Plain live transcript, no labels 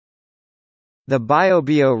The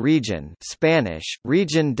Biobío region, Spanish,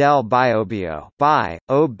 Región del Biobío, Bi,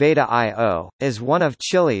 O beta IO, is one of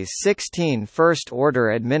Chile's 16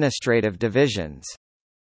 first-order administrative divisions.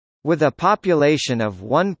 With a population of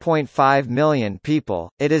 1.5 million people,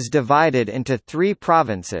 it is divided into 3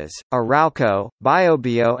 provinces: Arauco,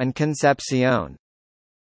 Biobío and Concepción.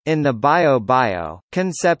 In the Biobío,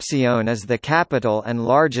 Concepción is the capital and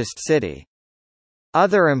largest city.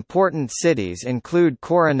 Other important cities include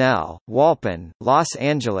Coronel, Hualpén, Los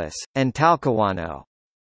Angeles, and Talcahuano.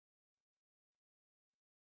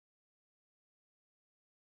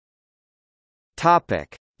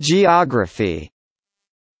 Topic: Geography.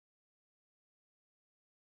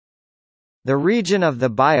 The region of the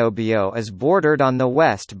Biobío is bordered on the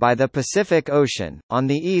west by the Pacific Ocean, on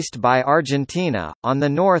the east by Argentina, on the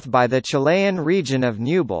north by the Chilean region of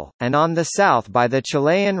Ñuble, and on the south by the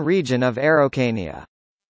Chilean region of Araucanía.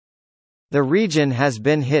 The region has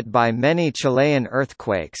been hit by many Chilean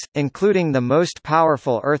earthquakes, including the most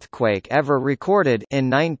powerful earthquake ever recorded in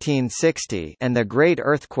 1960 and the Great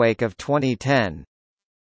Earthquake of 2010.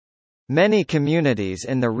 Many communities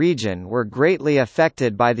in the region were greatly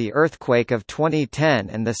affected by the earthquake of 2010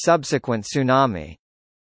 and the subsequent tsunami.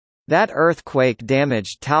 That earthquake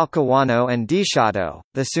damaged Talcahuano and Dichoto.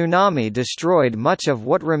 The tsunami destroyed much of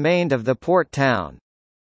what remained of the port town.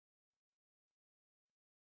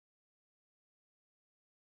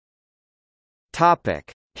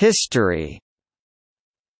 Topic: History.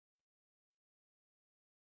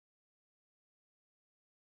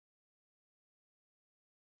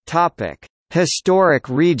 Topic: Historic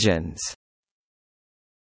regions.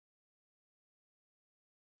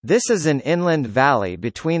 This is an inland valley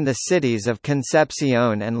between the cities of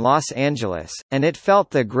Concepción and Los Angeles, and it felt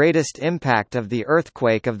the greatest impact of the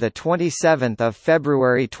earthquake of 27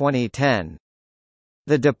 February 2010.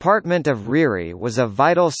 The department of Riri was a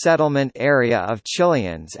vital settlement area of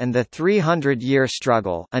Chileans and the 300-year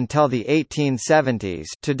struggle until the 1870s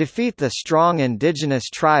to defeat the strong indigenous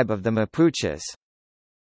tribe of the Mapuches.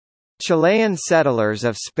 Chilean settlers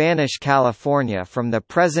of Spanish California from the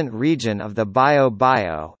present region of the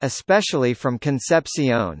Biobío, especially from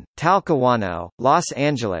Concepción, Talcahuano, Los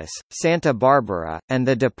Angeles, Santa Barbara, and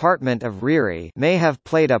the department of Riri, may have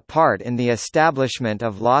played a part in the establishment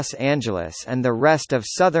of Los Angeles and the rest of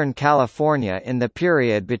Southern California in the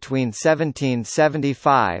period between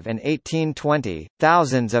 1775 and 1820.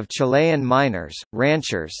 Thousands of Chilean miners,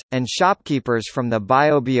 ranchers, and shopkeepers from the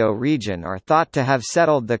Biobío region are thought to have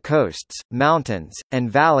settled the coast, mountains, and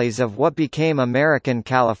valleys of what became American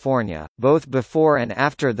California, both before and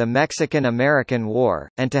after the Mexican-American War,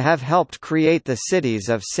 and to have helped create the cities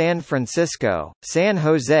of San Francisco, San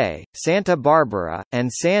Jose, Santa Barbara, and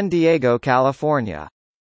San Diego, California.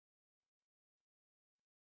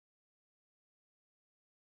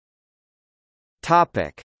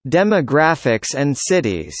 Topic: Demographics and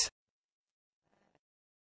cities.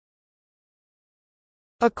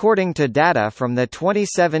 According to data from the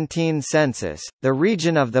 2017 census, the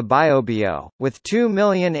region of the Biobío, with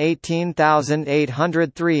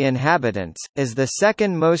 2,018,803 inhabitants, is the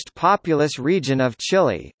second most populous region of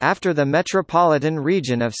Chile, after the metropolitan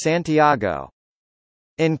region of Santiago.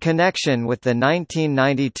 In connection with the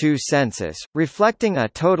 1992 census, reflecting a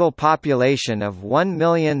total population of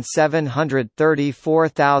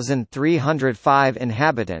 1,734,305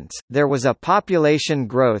 inhabitants, there was a population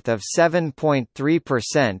growth of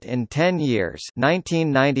 7.3% in 10 years,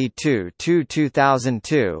 1992 to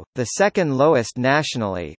 2002, the second lowest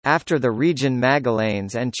nationally, after the region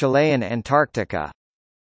Magallanes and Chilean Antarctica.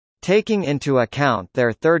 Taking into account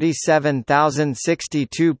their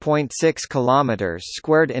 37,062.6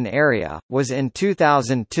 km² in area, was in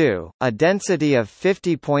 2002, a density of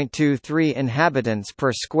 50.23 inhabitants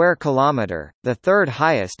per square kilometre, the third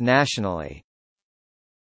highest nationally.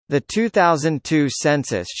 The 2002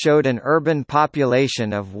 census showed an urban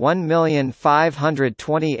population of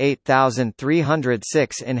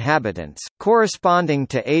 1,528,306 inhabitants, corresponding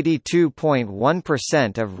to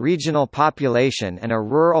 82.1% of regional population, and a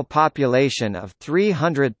rural population of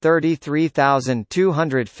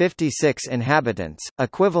 333,256 inhabitants,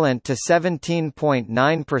 equivalent to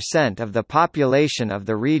 17.9% of the population of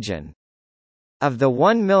the region. Of the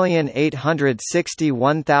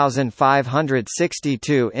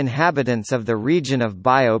 1,861,562 inhabitants of the region of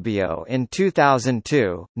Biobío in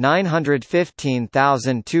 2002,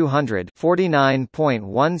 915,200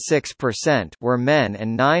 were men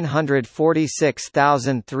and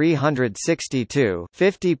 946,362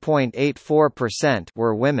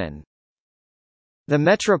 were women. The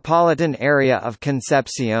metropolitan area of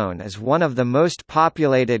Concepcion is one of the most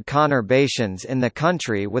populated conurbations in the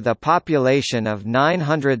country with a population of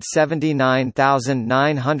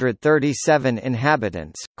 979,937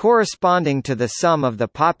 inhabitants, corresponding to the sum of the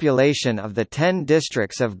population of the 10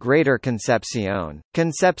 districts of Greater Concepcion.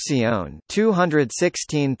 Concepcion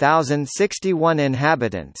 216,061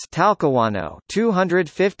 inhabitants, Talcahuano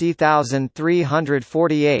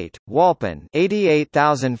 250,348, Hualpén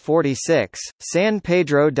 88,046, San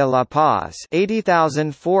Pedro de la Paz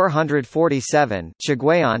 80,447,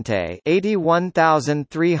 Chiguayante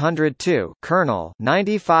 81,302, Kernal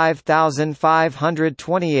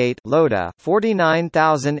 95,528, Lota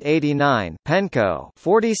 49,089, Penco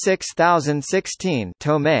 46,016,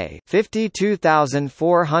 Tomé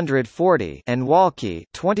 52,440, and Hualqui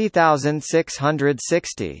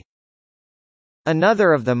 20,660.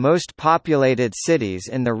 Another of the most populated cities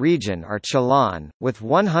in the region are Chillán, with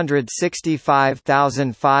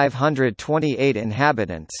 165,528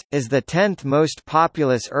 inhabitants, is the 10th most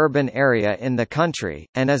populous urban area in the country,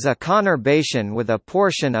 and is a conurbation with a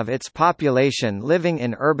portion of its population living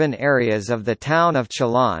in urban areas of the town of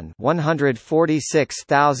Chillán,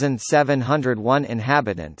 146,701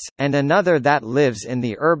 inhabitants, and another that lives in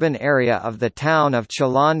the urban area of the town of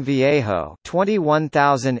Chillán Viejo,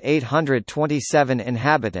 21,827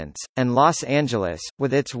 inhabitants, and Los Angeles,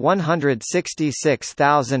 with its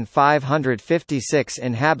 166,556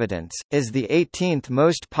 inhabitants, is the 18th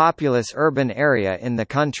most populous urban area in the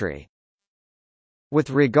country. With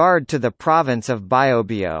regard to the province of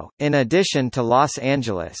Biobío, in addition to Los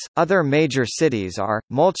Angeles, other major cities are,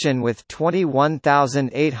 Mulchen with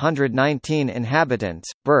 21,819 inhabitants,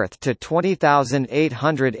 Berth to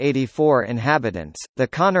 20,884 inhabitants, the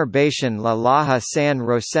conurbation La Laja San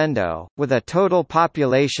Rosendo, with a total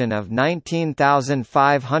population of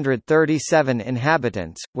 19,537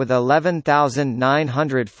 inhabitants, with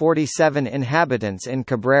 11,947 inhabitants in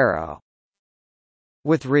Cabrero.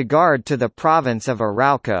 With regard to the province of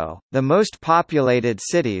Arauco, the most populated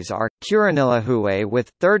cities are, Curanilahue with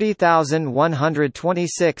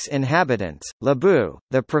 30,126 inhabitants, Lebu,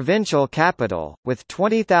 the provincial capital, with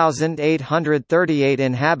 20,838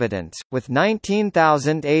 inhabitants, with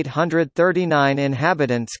 19,839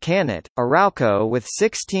 inhabitants Canet, Arauco with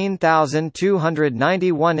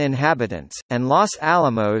 16,291 inhabitants, and Los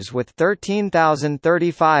Alamos with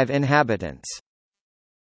 13,035 inhabitants.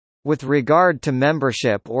 With regard to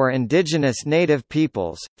membership or indigenous native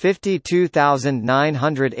peoples,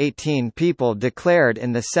 52,918 people declared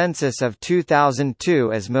in the census of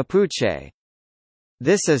 2002 as Mapuche.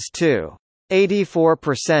 This is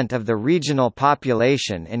 2.84% of the regional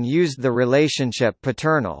population and used the relationship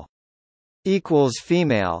paternal equals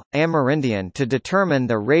female, Amerindian to determine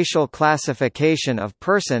the racial classification of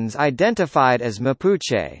persons identified as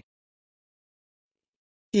Mapuche.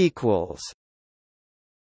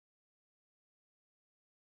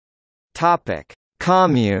 Topic: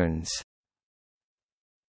 Communes.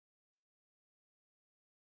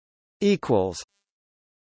 Equals.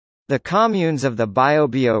 The communes of the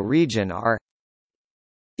Biobío region are.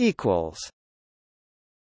 Equals.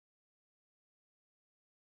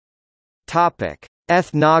 Topic: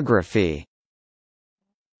 Ethnography.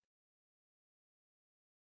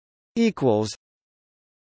 Equals.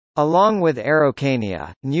 Along with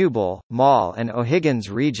Araucania, Ñuble, Maule and O'Higgins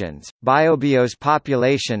regions, Biobío's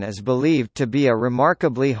population is believed to be a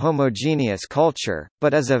remarkably homogeneous culture,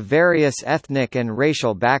 but is of various ethnic and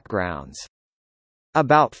racial backgrounds.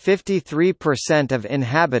 About 53% of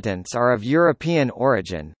inhabitants are of European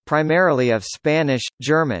origin, primarily of Spanish,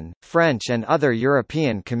 German, French and other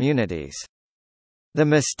European communities. The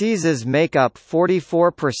mestizos make up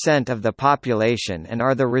 44% of the population and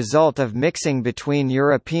are the result of mixing between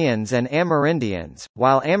Europeans and Amerindians,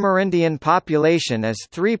 while Amerindian population is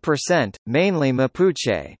 3%, mainly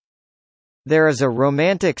Mapuche. There is a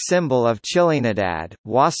romantic symbol of Chilinidad,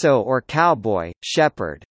 Huaso or cowboy,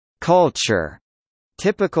 shepherd, culture,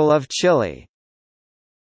 typical of Chile.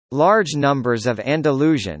 Large numbers of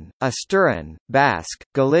Andalusian, Asturian, Basque,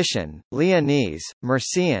 Galician, Leonese,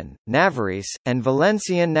 Murcian, Navarrese, and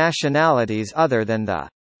Valencian nationalities other than the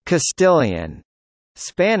Castilian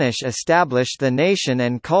Spanish established the nation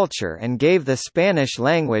and culture and gave the Spanish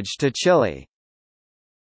language to Chile.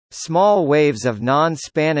 Small waves of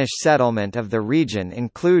non-Spanish settlement of the region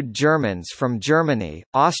include Germans from Germany,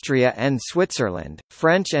 Austria and Switzerland,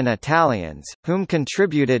 French and Italians, whom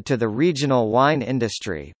contributed to the regional wine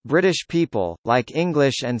industry. British people, like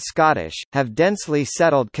English and Scottish, have densely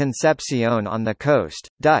settled Concepcion on the coast.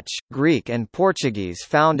 Dutch, Greek and Portuguese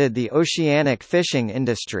founded the oceanic fishing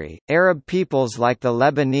industry. Arab peoples like the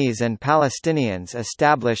Lebanese and Palestinians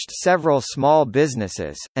established several small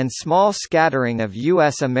businesses, and small scattering of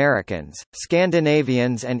U.S. Americans,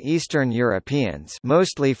 Scandinavians and Eastern Europeans,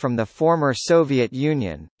 mostly from the former Soviet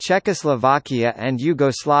Union, Czechoslovakia and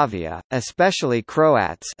Yugoslavia, especially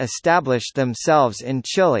Croats, established themselves in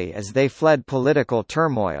Chile as they fled political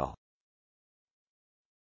turmoil.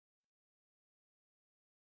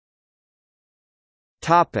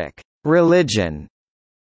 Topic: Religion.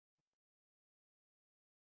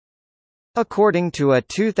 According to a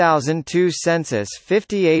 2002 census,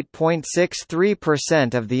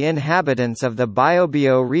 58.63% of the inhabitants of the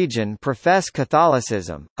Biobío region profess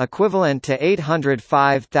Catholicism, equivalent to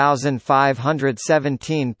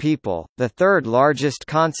 805,517 people, the third largest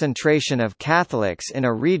concentration of Catholics in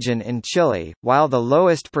a region in Chile, while the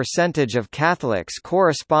lowest percentage of Catholics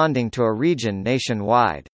corresponding to a region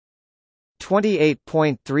nationwide.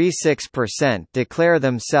 28.36% declare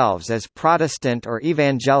themselves as Protestant or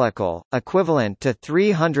Evangelical, equivalent to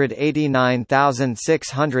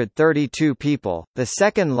 389,632 people, the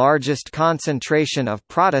second largest concentration of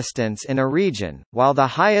Protestants in a region, while the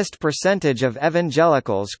highest percentage of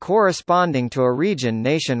Evangelicals corresponding to a region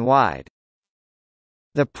nationwide.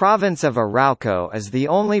 The province of Arauco is the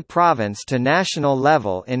only province to national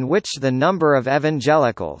level in which the number of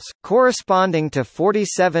evangelicals, corresponding to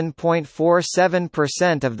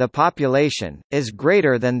 47.47% of the population, is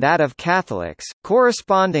greater than that of Catholics,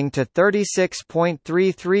 corresponding to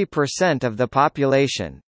 36.33% of the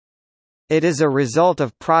population. It is a result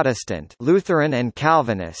of Protestant, Lutheran and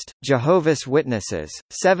Calvinist, Jehovah's Witnesses,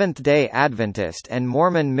 Seventh-day Adventist and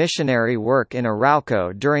Mormon missionary work in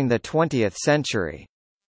Arauco during the 20th century.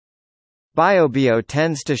 Biobío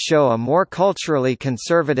tends to show a more culturally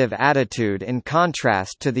conservative attitude in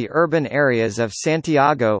contrast to the urban areas of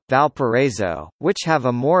Santiago, Valparaiso, which have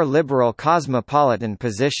a more liberal cosmopolitan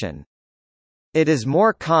position. It is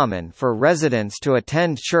more common for residents to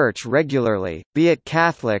attend church regularly, be it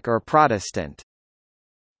Catholic or Protestant.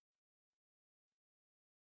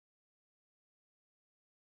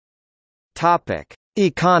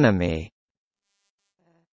 Economy.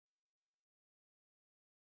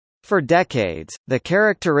 For decades, the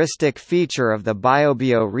characteristic feature of the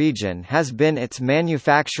Biobío region has been its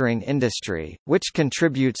manufacturing industry, which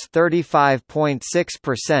contributes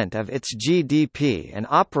 35.6% of its GDP and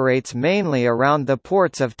operates mainly around the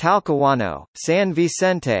ports of Talcahuano, San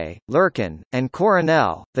Vicente, Lurcan, and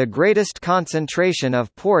Coronel, the greatest concentration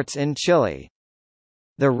of ports in Chile.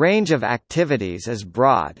 The range of activities is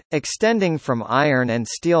broad, extending from iron and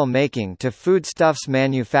steel making to foodstuffs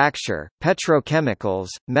manufacture, petrochemicals,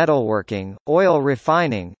 metalworking, oil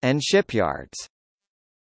refining, and shipyards.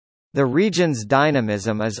 The region's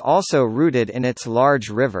dynamism is also rooted in its large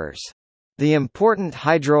rivers. The important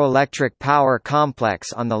hydroelectric power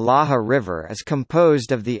complex on the Laja River is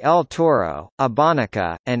composed of the El Toro,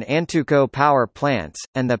 Abanca, and Antuco power plants,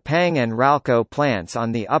 and the Pang and Ralco plants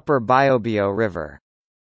on the upper Biobío River.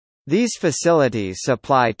 These facilities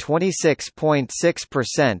supply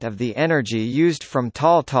 26.6% of the energy used from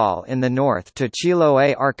Taltal in the north to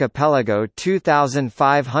Chiloé Archipelago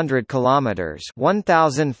 2,500 kilometers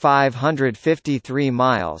 (1,553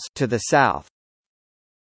 miles) to the south.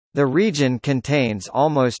 The region contains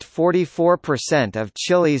almost 44% of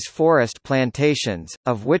Chile's forest plantations,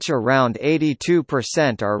 of which around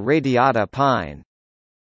 82% are radiata pine.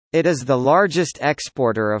 It is the largest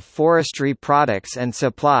exporter of forestry products and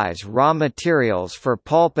supplies raw materials for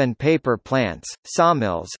pulp and paper plants,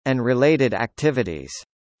 sawmills, and related activities.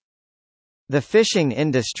 The fishing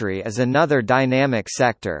industry is another dynamic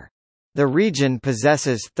sector. The region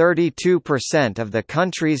possesses 32% of the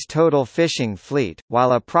country's total fishing fleet,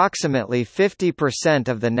 while approximately 50%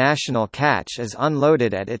 of the national catch is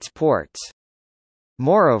unloaded at its ports.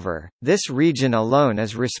 Moreover, this region alone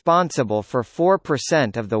is responsible for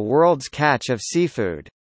 4% of the world's catch of seafood.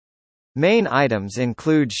 Main items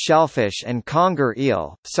include shellfish and conger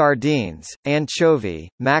eel, sardines, anchovy,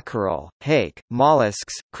 mackerel, hake,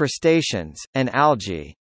 mollusks, crustaceans, and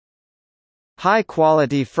algae.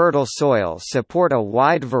 High-quality fertile soils support a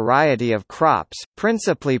wide variety of crops,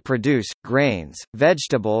 principally produce, grains,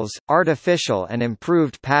 vegetables, artificial and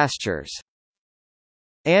improved pastures.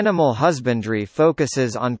 Animal husbandry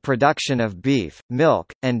focuses on production of beef,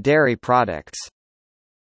 milk, and dairy products.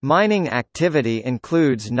 Mining activity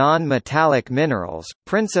includes non-metallic minerals,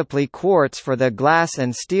 principally quartz for the glass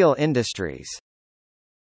and steel industries.